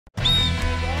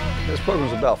This program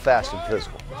is about fast and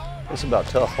physical. It's about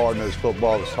tough, hard-nosed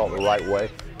football that's taught the right way.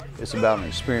 It's about an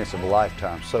experience of a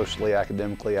lifetime, socially,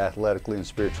 academically, athletically, and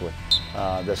spiritually.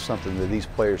 That's something that these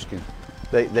players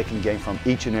they can gain from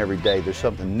each and every day. There's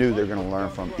something new they're going to learn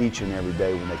from each and every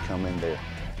day when they come in there.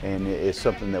 And it's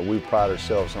something that we pride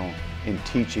ourselves on in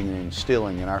teaching and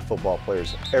instilling in our football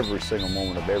players every single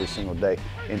moment of every single day,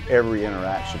 in every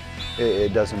interaction.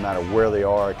 It doesn't matter where they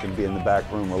are. It can be in the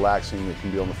back room relaxing. It can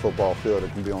be on the football field.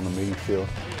 It can be on the meeting field.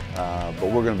 But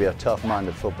we're going to be a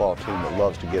tough-minded football team that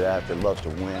loves to get at it, that loves to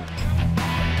win.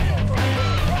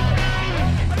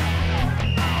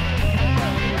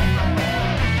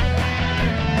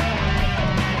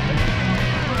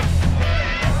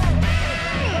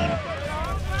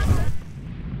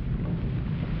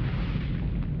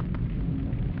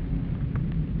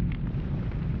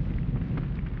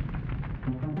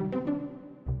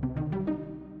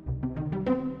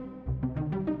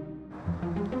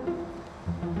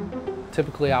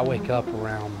 Typically, I wake up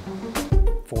around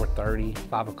 4:30,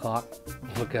 5 o'clock,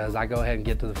 because I go ahead and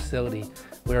get to the facility.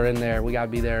 We're in there, we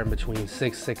gotta be there in between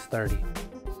 6:30.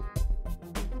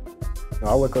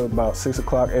 I wake up about 6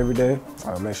 o'clock every day.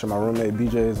 I make sure my roommate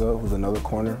BJ is up, who's another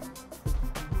corner.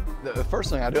 The first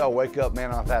thing I do, I wake up,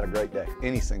 man, I've had a great day,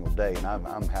 any single day, and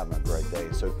I'm having a great day.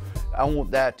 So I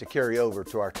want that to carry over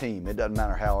to our team. It doesn't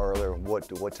matter how early or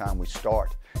what time we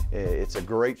start. It's a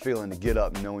great feeling to get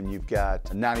up knowing you've got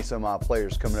 90-some-odd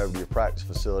players coming over to your practice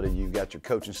facility. You've got your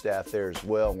coaching staff there as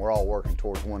well, and we're all working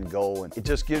towards one goal. And it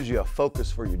just gives you a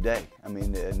focus for your day. I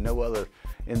mean, no other,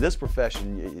 in this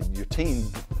profession, your team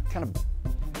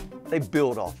they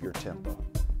build off your tempo.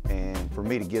 And for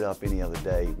me to get up any other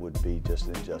day would be just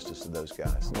an injustice to those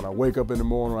guys. When I wake up in the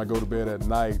morning, I go to bed at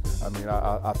night, I mean,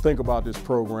 I think about this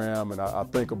program, and I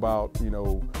think about, you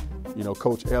know,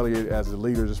 Coach Elliott as the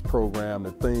leader of this program,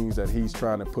 the things that he's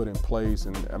trying to put in place,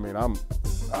 and I mean, I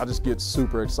just get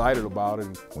super excited about it.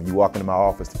 When you walk into my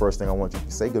office, the first thing I want you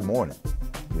to say good morning.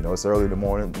 You know, it's early in the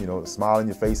morning, you know, smile in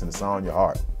your face and the sound in your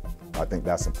heart. I think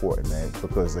that's important, man,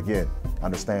 because again,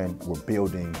 understand we're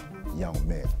building young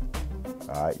men.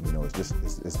 All right, you know,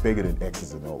 it's bigger than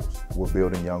X's and O's. We're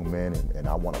building young men, and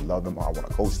I want to love them. I want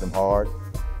to coach them hard,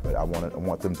 but I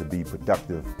want them to be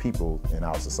productive people in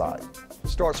our society. It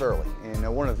starts early,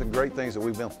 and one of the great things that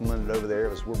we've implemented over there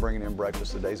is we're bringing in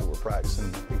breakfast the days that we're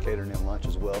practicing and catering in lunch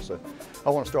as well. So I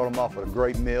want to start them off with a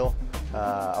great meal.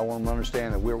 I want them to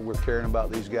understand that we're caring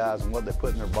about these guys and what they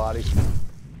put in their bodies.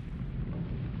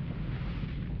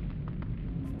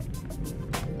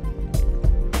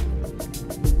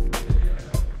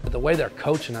 The way they're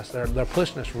coaching us, they're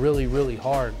pushing us really, really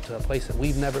hard to a place that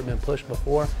we've never been pushed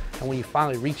before. And when you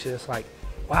finally reach it, it's like,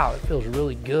 wow, it feels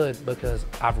really good because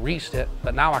I've reached it,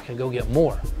 but now I can go get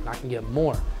more, and I can get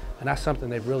more. And that's something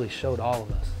they've really showed all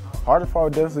of us. Hardest part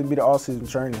would definitely be the all-season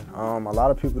training. A lot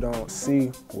of people don't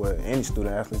see what any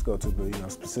student athletes go to, but you know,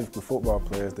 specifically football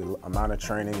players, the amount of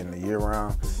training and the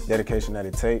year-round dedication that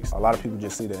it takes. A lot of people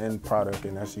just see the end product,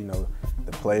 and that's, you know,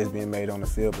 the plays being made on the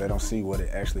field, but they don't see what it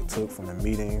actually took from the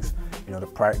meetings, you know, the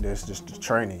practice, just the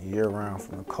training year-round,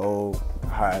 from the cold,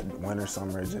 hot, winter,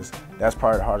 summer. That's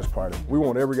probably the hardest part. We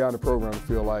want every guy in the program to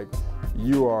feel like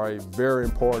you are a very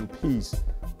important piece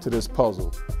to this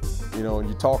puzzle. You know, and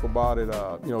you talk about it,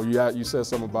 you know, you said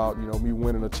something about, you know, me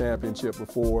winning a championship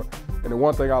before. And the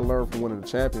one thing I learned from winning the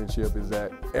championship is that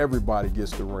everybody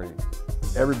gets the ring.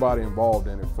 Everybody involved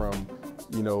in it, from,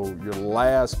 you know, your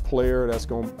last player that's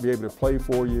going to be able to play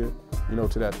for you, you know,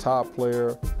 to that top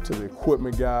player, to the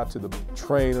equipment guy, to the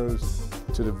trainers,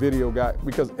 to the video guy,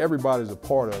 because everybody's a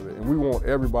part of it. And we want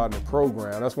everybody in the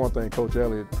program. That's one thing Coach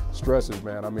Elliott stresses,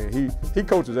 man. I mean, he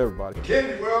coaches everybody.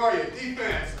 Kennedy, where are you?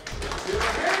 Defense.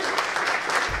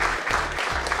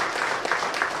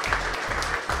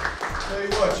 Tell you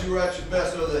what, you were at your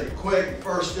best with the quick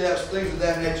first steps, things of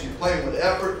that nature. You're playing with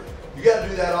effort. You got to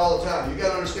do that all the time. You got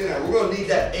to understand that. We're going to need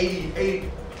that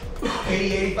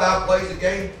 85 plays a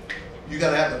game. You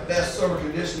got to have the best summer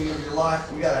conditioning of your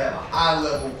life. We got to have a high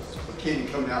level of Kenny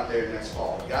coming out there next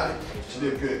fall. Got it? You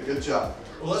did good. Good job.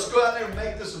 Well, let's go out there and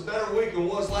make this a better week than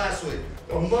it was last week.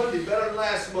 On Monday, better than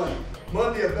last Monday.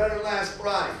 Monday, better than last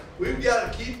Friday. We've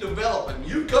got to keep developing.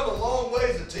 You've come a long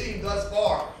ways, the team thus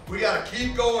far. We got to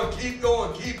keep going, keep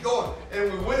going, keep going,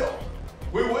 and we will.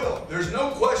 We will. There's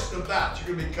no question about it.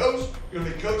 You're going to be coached. You're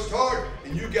going to be coached hard,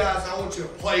 and you guys, I want you to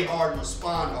play hard and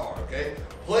respond hard, okay?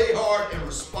 Play hard and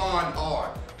respond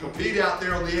hard. Compete out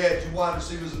there on the edge, you wide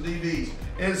receivers and DBs.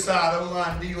 Inside,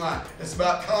 O-line, D-line. It's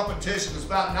about competition. It's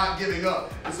about not giving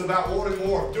up. It's about wanting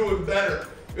more, doing better.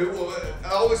 I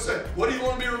always say, what do you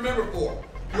want to be remembered for?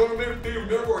 You want to be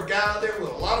remembered for a guy out there with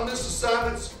a lot of missed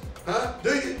assignments? Huh? Do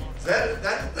you? Is that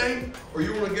the thing? everything, or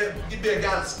you want to be a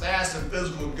guy that's fast and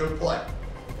physical and good play.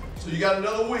 So you got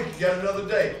another week, you got another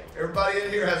day. Everybody in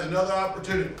here has another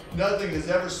opportunity. Nothing is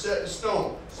ever set in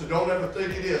stone, so don't ever think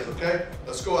it is, okay?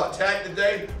 Let's go out, attack the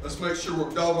day. Let's make sure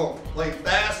we're doggone playing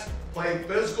fast, playing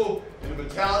physical, and the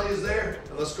mentality is there.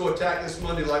 And let's go attack this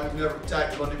Monday like we've never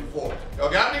attacked Monday before.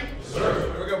 Y'all got me? Yes,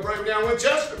 sir. We're gonna break down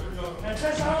Winchester. And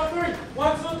 10 on 3.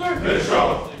 1, 2, 3. Finish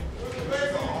off.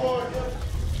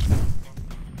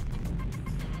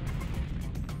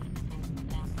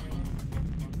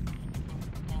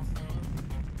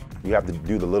 You have to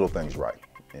do the little things right.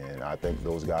 And I think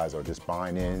those guys are just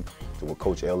buying in to what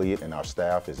Coach Elliott and our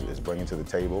staff is bringing to the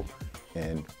table.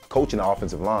 And coaching the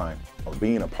offensive line, or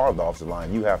being a part of the offensive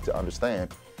line, you have to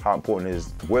understand how important it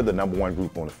is. We're the #1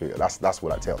 group on the field. That's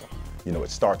what I tell them. You know,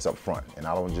 it starts up front. And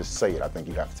I don't just say it, I think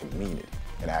you have to mean it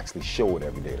and actually show it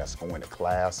every day. That's going to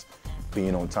class,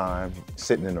 being on time,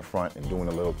 sitting in the front, and doing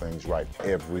the little things right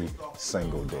every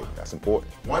single day. That's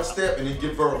important. One step and then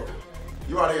get vertical.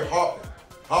 You out here hopping.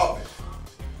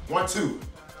 1, 2,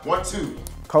 1, 2.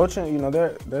 Coaching, you know,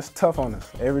 that's tough on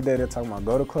us. Every day they're talking about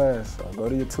go to class, or go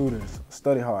to your tutors,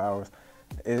 study hall hours.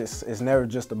 It's never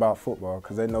just about football,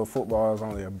 because they know football is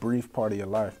only a brief part of your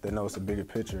life. They know it's a bigger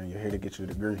picture and you're here to get your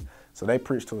degree. So they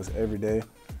preach to us every day.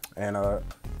 And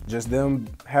just them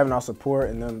having our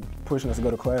support and them pushing us to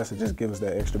go to class, it just gives us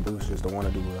that extra boost just to want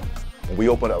to do well. When we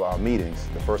open up our meetings,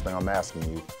 the first thing I'm asking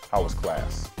you, how was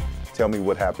class? Tell me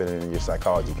what happened in your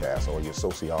psychology class or your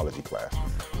sociology class.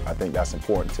 I think that's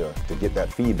important to get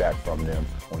that feedback from them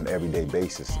on an everyday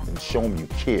basis and show them you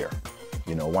care.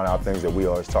 You know, one of the things that we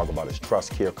always talk about is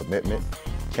trust, care, commitment.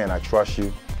 Can I trust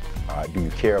you? Do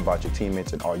you care about your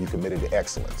teammates, and are you committed to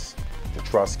excellence? To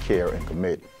trust, care, and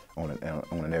commit on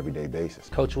an everyday basis.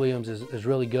 Coach Williams is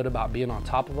really good about being on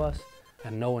top of us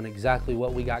and knowing exactly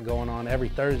what we got going on. Every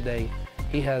Thursday,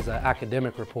 he has an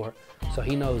academic report. So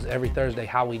he knows every Thursday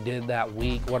how we did that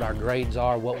week, what our grades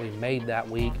are, what we made that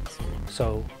week.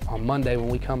 So on Monday when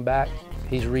we come back,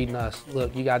 he's reading us,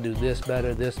 look, you gotta do this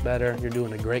better, you're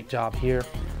doing a great job here.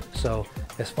 So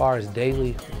as far as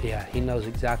daily, yeah, he knows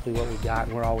exactly what we got,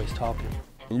 and we're always talking.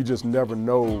 You just never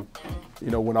know,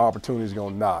 you know, when opportunity's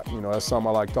gonna knock. You know, that's something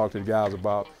I like to talk to the guys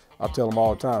about. I tell them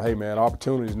all the time, hey man,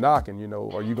 opportunity's knocking, you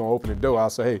know, are you gonna open the door? I'll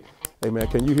say, hey man,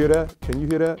 can you hear that? Can you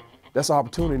hear that? That's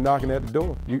opportunity knocking at the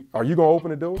door. Are you gonna open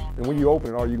the door? And when you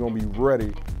open it, are you gonna be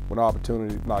ready when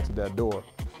opportunity knocks at that door?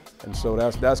 And so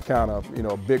that's kind of, you know,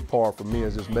 a big part for me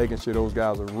is just making sure those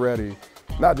guys are ready,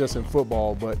 not just in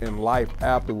football, but in life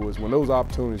afterwards. When those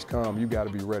opportunities come, you gotta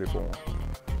be ready for them.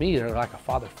 Me, they're like a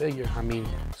father figure. I mean,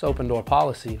 it's open door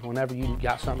policy. Whenever you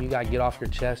got something you got to get off your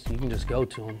chest, you can just go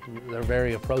to them. They're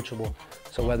very approachable.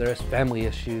 So whether it's family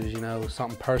issues, you know,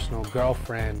 something personal,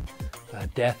 girlfriend,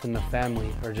 death in the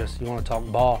family, or just you want to talk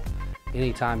ball,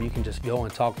 anytime you can just go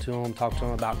and talk to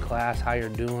them about class, how you're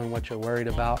doing, what you're worried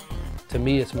about. To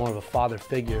me, it's more of a father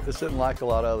figure. This isn't like a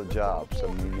lot of other jobs.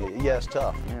 I mean, yeah, it's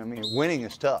tough. I mean, winning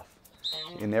is tough.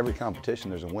 In every competition,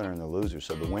 there's a winner and a loser,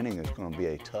 so the winning is going to be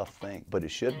a tough thing, but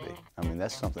it should be. I mean,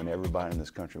 that's something everybody in this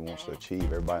country wants to achieve,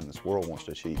 everybody in this world wants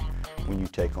to achieve. When you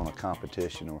take on a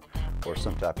competition or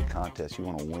some type of contest, you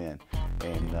want to win.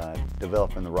 And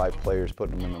developing the right players,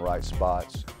 putting them in the right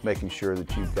spots, making sure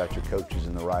that you've got your coaches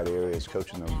in the right areas,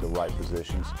 coaching them the right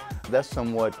positions. That's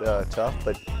somewhat tough,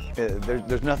 but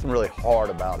there's nothing really hard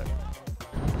about it.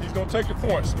 He's going to take the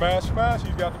point. Smash, smash.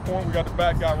 He's got the point. We got the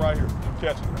back guy right here.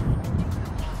 Catch it.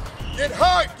 Get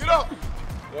high, get up.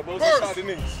 Elbows First. inside the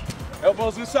knees.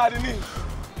 Elbows inside the knees.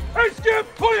 Hey, Skip,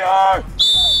 pull it hard.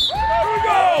 Here we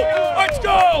go. Let's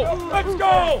go. Let's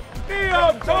go. Knee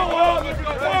up, toe up,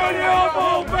 one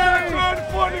elbow back, turn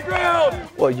the foot to the ground.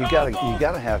 Well, you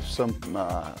gotta have some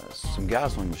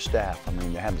guys on your staff. I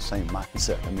mean, they have the same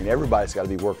mindset. I mean, everybody's got to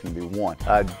be working to be one.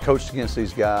 I'd coached against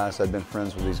these guys. I'd been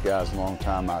friends with these guys a long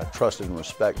time. I trusted and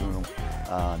respected them.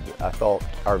 I thought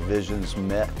our visions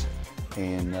met,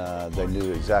 and they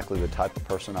knew exactly the type of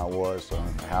person I was,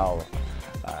 how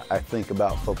I think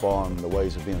about football and the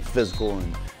ways of being physical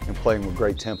and playing with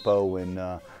great tempo.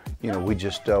 And you know, we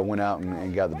just went out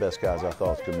and got the best guys I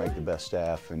thought could make the best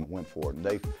staff and went for it. And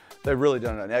they've really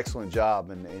done an excellent job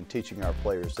in teaching our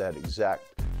players that exact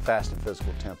fast and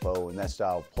physical tempo and that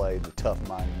style of play, the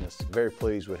tough-mindedness. Very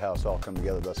pleased with how it's all come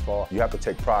together thus far. You have to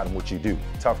take pride in what you do.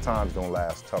 Tough times don't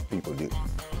last, tough people do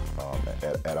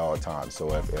at all times.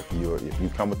 So if you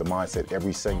come with the mindset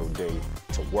every single day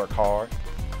to work hard,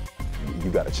 you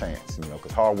got a chance, you know,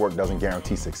 because hard work doesn't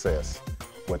guarantee success.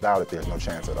 Without it, there's no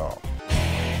chance at all.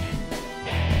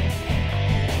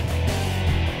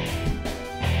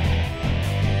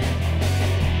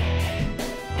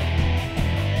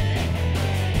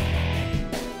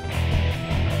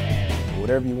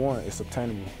 whatever you want, it's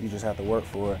obtainable. You just have to work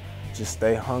for it. Just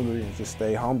stay hungry and just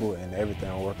stay humble, and everything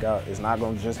will work out. It's not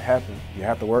going to just happen. You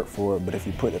have to work for it, but if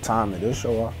you put the time, it'll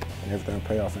show off, and everything will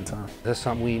pay off in time. That's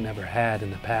something we never had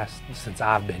in the past since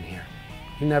I've been here.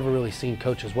 We've never really seen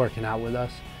coaches working out with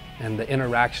us, and the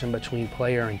interaction between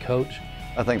player and coach.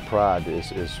 I think pride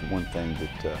is one thing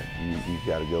that you've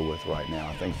got to go with right now.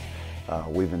 I think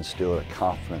we've instilled a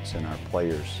confidence in our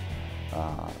players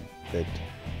that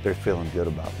they're feeling good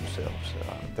about themselves.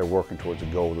 They're working towards a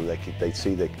goal that they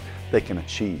see that they can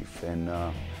achieve, and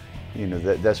you know,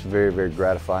 that's very, very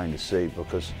gratifying to see,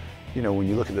 because you know, when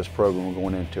you look at this program, we're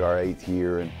going into our 8th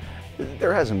year, and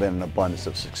there hasn't been an abundance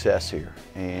of success here.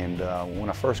 And when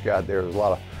I first got there was a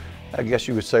lot of, I guess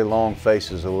you would say, long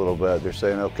faces a little bit. They're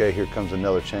saying, okay, here comes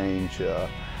another change.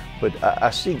 But I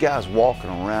see guys walking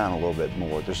around a little bit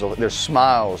more. There's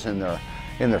smiles in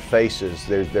their faces.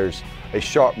 There's a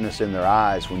sharpness in their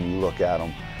eyes when you look at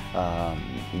them.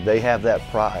 They have that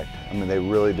pride. I mean, they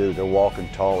really do. They're walking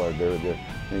taller.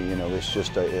 You know, it's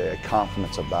just a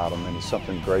confidence about them, and it's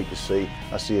something great to see.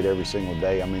 I see it every single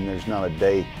day. I mean, there's not a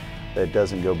day that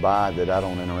doesn't go by that I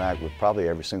don't interact with probably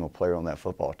every single player on that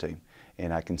football team,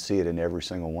 and I can see it in every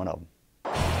single one of them. A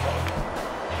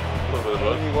little bit of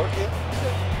both. You work yet?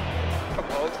 Come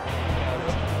on.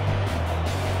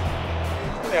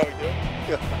 There we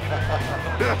go.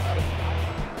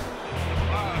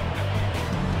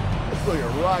 Let's look it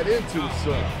right into the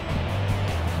sun.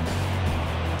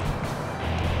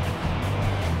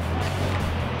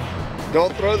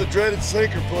 Don't throw the dreaded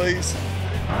sinker, please.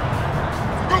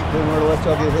 Didn't want to let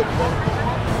y'all get hit today?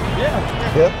 Yeah.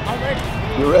 Yeah? I'm ready.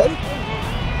 You ready?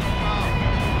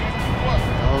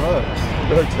 All right. You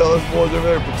better tell those boys over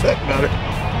there to protect better.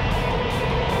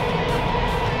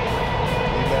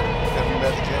 Have you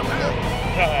met the gentleman yet?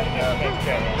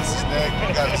 This is Nick.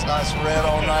 We got this nice red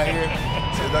on right here,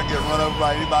 so it doesn't get run over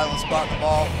by anybody on spotting the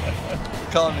ball.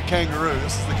 We call him the kangaroo.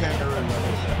 This is the kangaroo right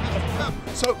here.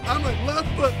 So I'm a left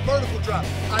foot vertical drive.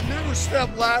 I never step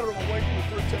lateral away from the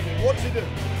through technique. What does he do?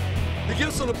 He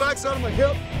gets on the backside of my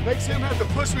hip, makes him have to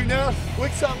push me down.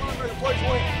 Weak side linebacker plays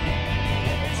wing.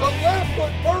 So left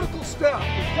foot vertical step.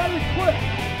 Very quick.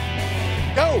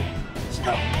 Go.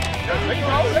 Go. There you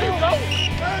go. There you go.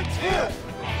 That's it.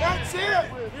 That's it.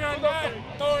 You're not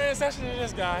throwing interception to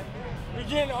this guy. We're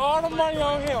getting all the money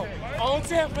on him. On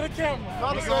 10 for the camera.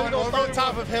 Carter said he's going to throw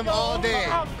top of him all day.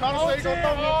 Carter said he's going to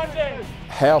throw all day.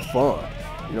 Have fun.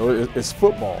 You know, it's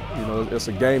football. You know, it's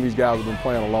a game these guys have been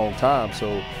playing a long time,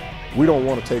 so we don't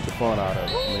want to take the fun out of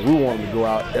it. I mean, we want them to go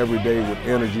out every day with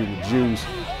energy, with juice.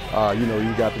 You know,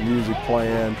 you got the music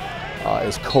playing.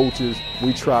 As coaches,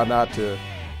 we try not to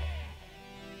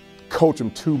coach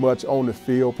them too much on the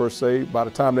field per se. By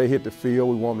the time they hit the field,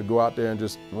 we want them to go out there and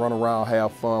just run around,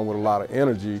 have fun with a lot of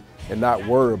energy, and not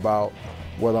worry about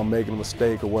whether I'm making a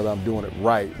mistake or whether I'm doing it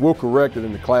right. We'll correct it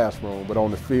in the classroom, but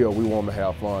on the field, we want them to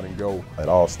have fun and go. It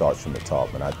all starts from the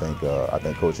top, and I think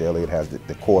Coach Elliott has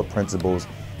the core principles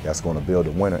that's going to build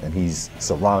a winner, and he's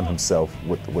surrounded himself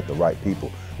with the right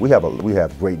people. We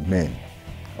have great men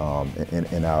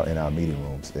in our meeting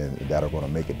rooms, and that are going to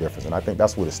make a difference. And I think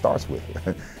that's what it starts with.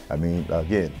 I mean,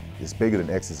 again, it's bigger than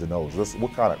X's and O's.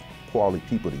 What kind of quality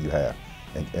people do you have,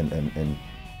 and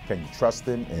can you trust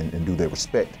them, and do they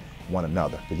respect one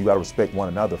another? Because you got to respect one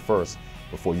another first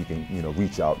before you can, you know,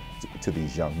 reach out to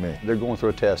these young men. They're going through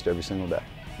a test every single day.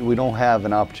 We don't have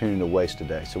an opportunity to waste a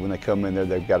day. So when they come in there,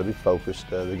 they've got to be focused.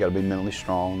 They've got to be mentally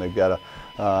strong. They've got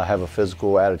to have a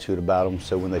physical attitude about them.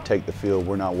 So when they take the field,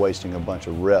 we're not wasting a bunch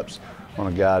of reps on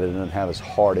a guy that doesn't have his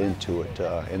heart into it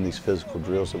in these physical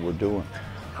drills that we're doing.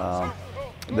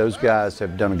 Those guys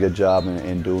have done a good job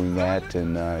in doing that,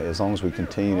 and as long as we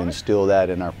continue to instill that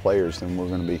in our players, then we're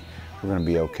going to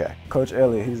be okay. Coach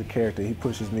Elliott, he's a character. He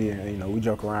pushes me, and you know, we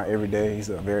joke around every day. He's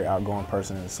a very outgoing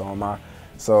person, and so am I.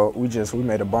 So we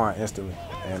made a bond instantly,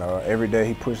 and every day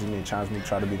he pushes me and challenges me to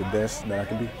try to be the best that I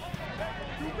can be.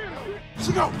 Let's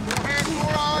go.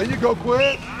 There you go,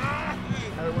 Quinn.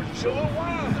 You're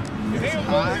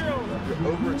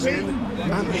overextended.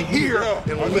 I'm here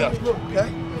and lift.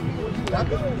 Okay.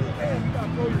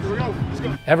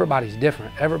 Everybody's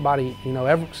different. Everybody, you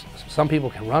know, some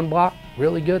people can run block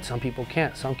really good, some people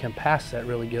can't. Some can pass set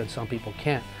really good, some people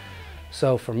can't.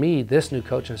 So for me, this new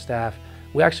coaching staff,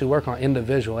 we actually work on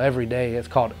individual every day. It's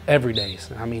called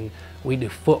Everydays. I mean, we do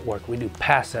footwork, we do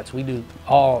pass sets, we do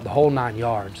the whole 9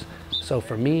 yards. So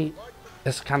for me,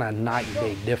 it's kind of a night and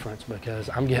day difference, because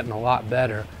I'm getting a lot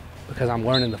better because I'm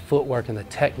learning the footwork and the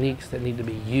techniques that need to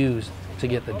be used to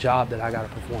get the job that I got to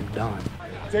perform done.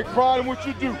 Take pride in what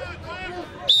you do.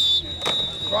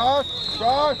 Drive,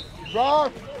 drive,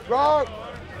 drive, drive.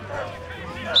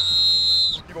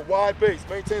 Keep a wide base.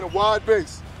 Maintain a wide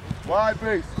base. Wide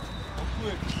base.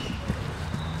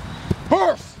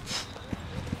 Burst!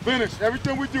 Finish.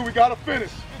 Everything we do, we gotta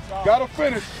finish. Gotta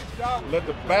finish. Let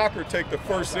the backer take the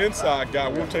first inside guy.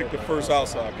 We'll take the first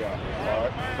outside guy. All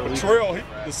right. So the trail,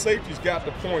 the safety's got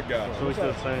the point guy. So we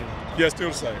still the same? Yeah, still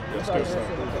the same. Yeah, still the same.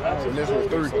 And this was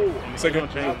 3. Second,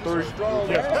 3.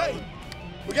 Yeah. Hey,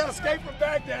 we got Escape from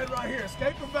Baghdad right here.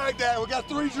 Escape from Baghdad. We got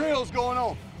 3 drills going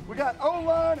on. We got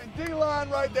O-line and D-line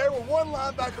right there with 1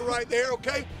 linebacker right there,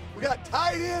 okay? We got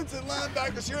tight ends and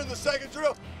linebackers here in the second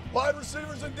drill. Wide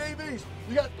receivers and DBs.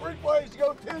 You got 3 plays to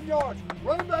go 10 yards.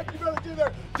 Running back, you better get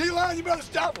there. D-line, you better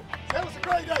stop them. That was a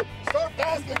great day. Start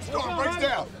passing and start breaks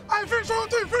down. Hey, finish on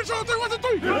 3, finish on 3, 1, 2,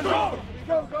 3. Let's go.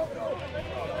 Go, go, go.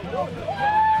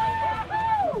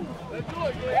 Let's do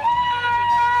it.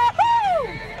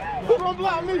 Who's gonna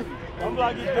block me? I'm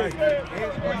blocking you. Ain't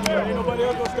nobody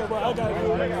else gonna step up. I got it.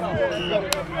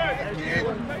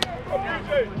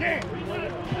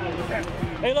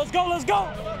 Hey, let's go, let's go.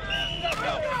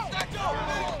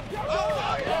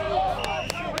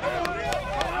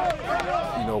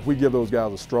 You know, if we give those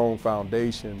guys a strong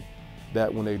foundation,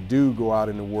 that when they do go out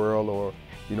in the world, or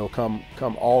you know, come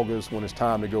August when it's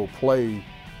time to go play,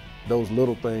 those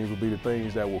little things will be the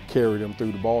things that will carry them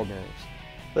through the ball games.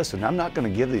 Listen, I'm not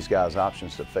going to give these guys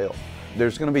options to fail.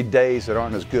 There's going to be days that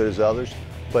aren't as good as others,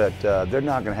 but they're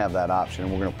not going to have that option,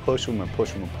 and we're going to push them and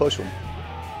push them and push them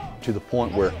to the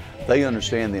point where they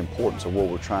understand the importance of what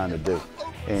we're trying to do.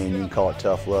 And you can call it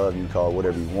tough love, you can call it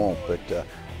whatever you want, but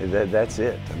that's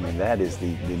it. I mean, that is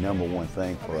the number one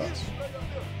thing for us.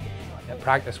 At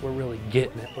practice, we're really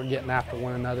getting it. We're getting after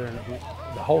one another, and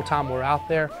the whole time we're out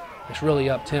there, it's really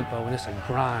up-tempo, and it's a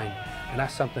grind. And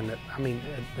that's something that, I mean,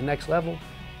 at the next level,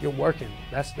 you're working.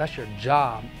 That's your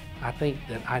job. I think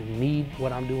that I need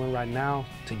what I'm doing right now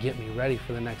to get me ready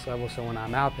for the next level, so when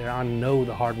I'm out there, I know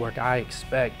the hard work I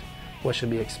expect, what should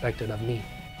be expected of me.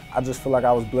 I just feel like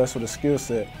I was blessed with a skill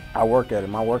set. I work at it.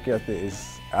 My work ethic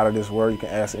is out of this world. You can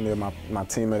ask any of my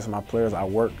teammates and my players. I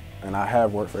work, and I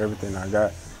have worked for everything I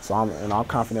got. So I'm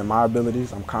confident in my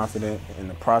abilities. I'm confident in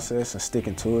the process and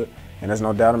sticking to it. And there's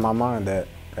no doubt in my mind that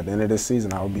at the end of this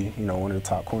season, I will be, you know, one of the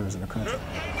top corners in the country.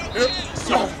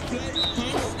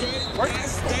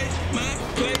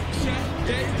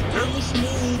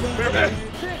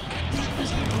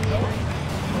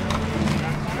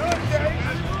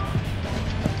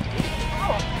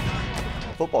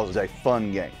 Football is a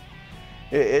fun game.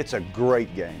 It's a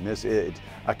great game.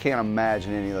 I can't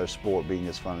imagine any other sport being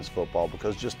as fun as football,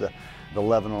 because just the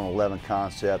 11-on-11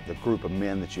 concept, the group of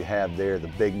men that you have there, the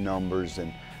big numbers,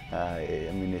 and I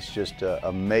mean, it's just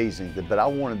amazing. But I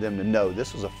wanted them to know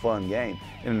this was a fun game.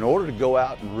 And in order to go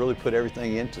out and really put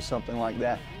everything into something like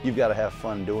that, you've got to have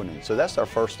fun doing it. So that's our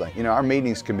first thing. You know, our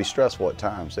meetings can be stressful at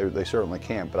times. They certainly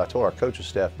can. But I told our coaching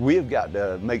staff, we have got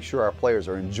to make sure our players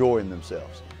are enjoying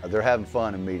themselves. They're having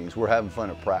fun in meetings. We're having fun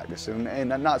at practice. And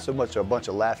not so much a bunch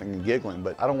of laughing and giggling,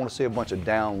 but I don't want to see a bunch of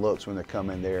down looks when they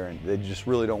come in there and they just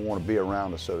really don't want to be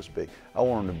around us, so to speak. I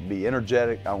want them to be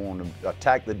energetic. I want them to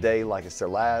attack the day like it's their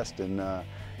last, and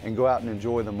go out and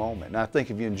enjoy the moment. And I think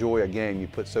if you enjoy a game, you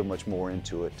put so much more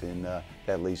into it, and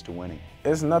that leads to winning.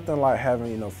 It's nothing like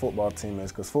having, you know, football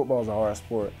teammates, because football is a hard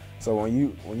sport. So when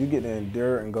you get to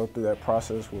endure and go through that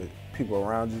process with people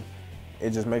around you, it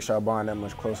just makes y'all bond that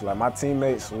much closer. Like my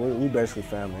teammates, we basically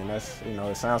family, and that's, you know,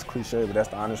 it sounds cliche, but that's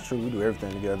the honest truth. We do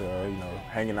everything together, you know,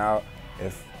 hanging out.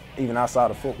 Even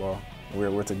outside of football,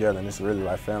 we're together, and it's really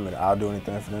like family. I'll do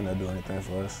anything for them, they'll do anything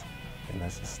for us, and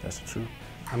that's the truth.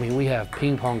 I mean, we have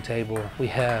ping pong table, we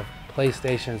have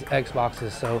PlayStations,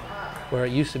 Xboxes, so where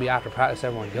it used to be after practice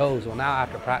everyone goes, well now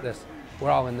after practice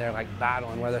we're all in there like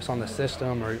battling, whether it's on the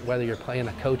system or whether you're playing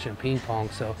a coach in ping pong.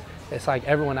 So it's like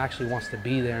everyone actually wants to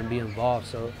be there and be involved.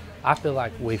 So I feel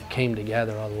like we've came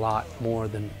together a lot more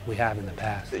than we have in the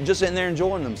past. Just in there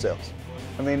enjoying themselves.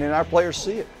 I mean, and our players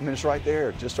see it. I mean, it's right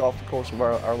there, just off the course of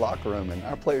our locker room, and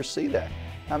our players see that.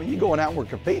 I mean, you're going out and we're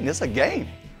competing. It's a game,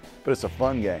 but it's a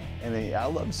fun game, and I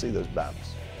love to see those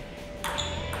battles.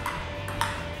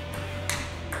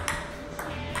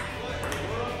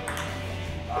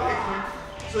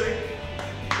 See,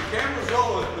 the camera's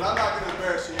rolling, but I'm not going to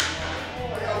embarrass you.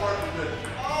 I got work to do.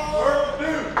 Work to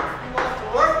do.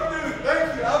 Work to do. Thank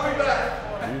you. I'll be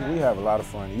back. We have a lot of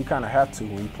fun. You kind of have to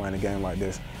when you're playing a game like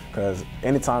this, because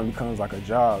anytime it becomes like a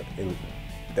job,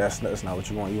 that's not what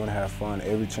you want. You want to have fun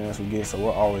every chance we get, so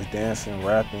we're always dancing,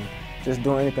 rapping, just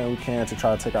doing anything we can to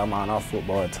try to take our mind off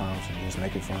football at times and just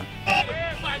make it fun.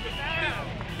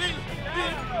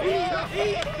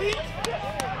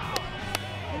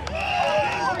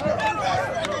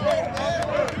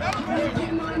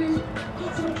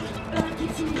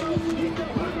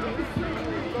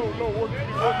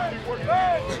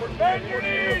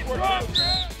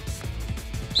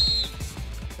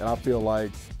 and I feel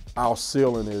like our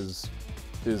ceiling is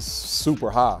super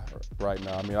high right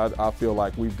now. I mean, I feel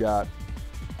like we've got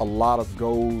a lot of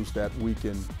goals that we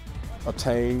can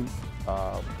attain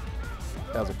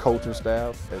as a coaching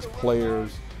staff, as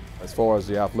players. As far as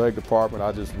the athletic department,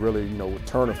 I just really, with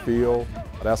Turner Field,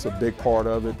 that's a big part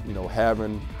of it,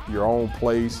 having your own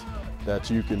place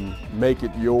that you can make it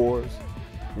yours.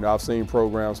 I've seen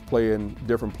programs play in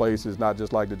different places, not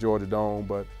just like the Georgia Dome,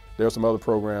 but there's some other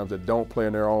programs that don't play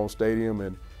in their own stadium,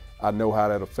 and I know how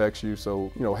that affects you.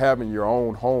 So, having your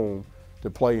own home to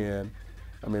play in,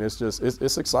 I mean, it's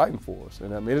exciting for us.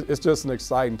 And I mean, it's just an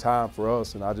exciting time for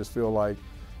us, and I just feel like,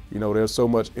 there's so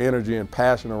much energy and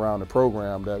passion around the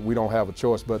program that we don't have a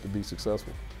choice but to be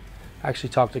successful. I actually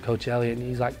talked to Coach Elliott, and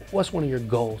he's like, what's one of your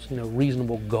goals,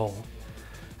 reasonable goal?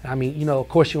 I mean, of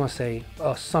course you want to say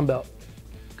Sun Belt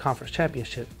Conference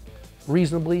Championship.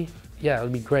 Reasonably, yeah, it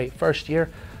would be great. First year,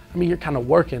 I mean, you're kind of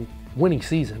working winning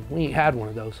season. We ain't had one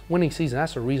of those. Winning season,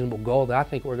 that's a reasonable goal that I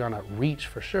think we're going to reach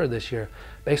for sure this year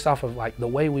based off of like the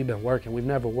way we've been working. We've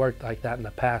never worked like that in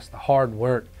the past. The hard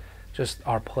work, just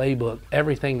our playbook,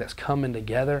 everything that's coming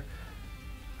together.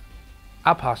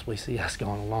 I possibly see us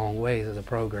going a long ways as a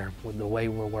program with the way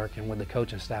we're working with the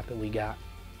coaching staff that we got.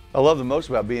 I love the most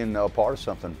about being a part of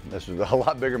something. This is a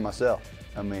lot bigger than myself.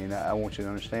 I mean, I want you to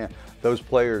understand, those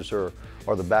players are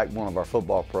the backbone of our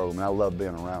football program, and I love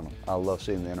being around them. I love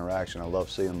seeing the interaction. I love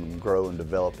seeing them grow and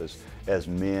develop as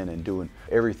men and doing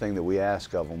everything that we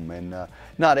ask of them. And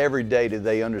not every day do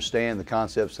they understand the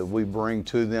concepts that we bring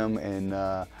to them,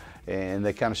 and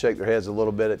they kind of shake their heads a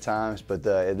little bit at times, but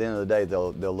at the end of the day,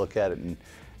 they'll look at it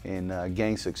and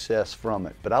gain success from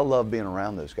it. But I love being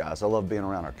around those guys. I love being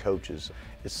around our coaches.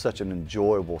 It's such an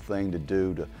enjoyable thing to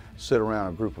do, to sit around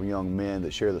a group of young men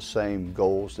that share the same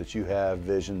goals that you have,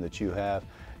 vision that you have,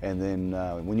 and then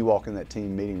when you walk in that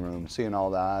team meeting room, seeing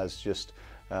all the eyes just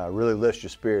really lifts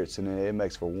your spirits, and it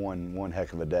makes for one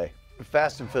heck of a day.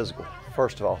 Fast and physical,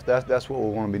 first of all, that's what we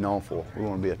want to be known for. We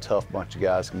want to be a tough bunch of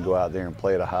guys who can go out there and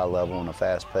play at a high level and a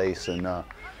fast pace, and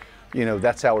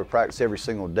that's how we practice every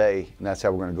single day, and that's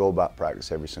how we're going to go about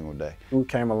practice every single day. We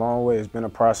came a long way. It's been a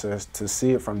process to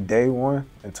see it from day one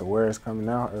and to where it's coming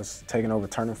out. It's taking over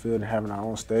Turner Field and having our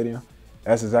own stadium.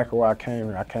 That's exactly why I came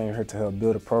here. I came here to help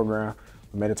build a program.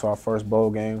 We made it to our first bowl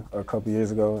game a couple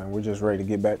years ago, and we're just ready to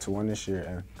get back to one this year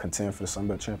and contend for the Sun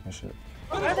Belt Championship.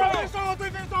 Hey, bro, 1,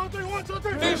 2, 3. 1, 2,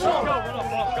 3. Go, go,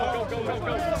 go, go, go,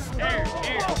 go.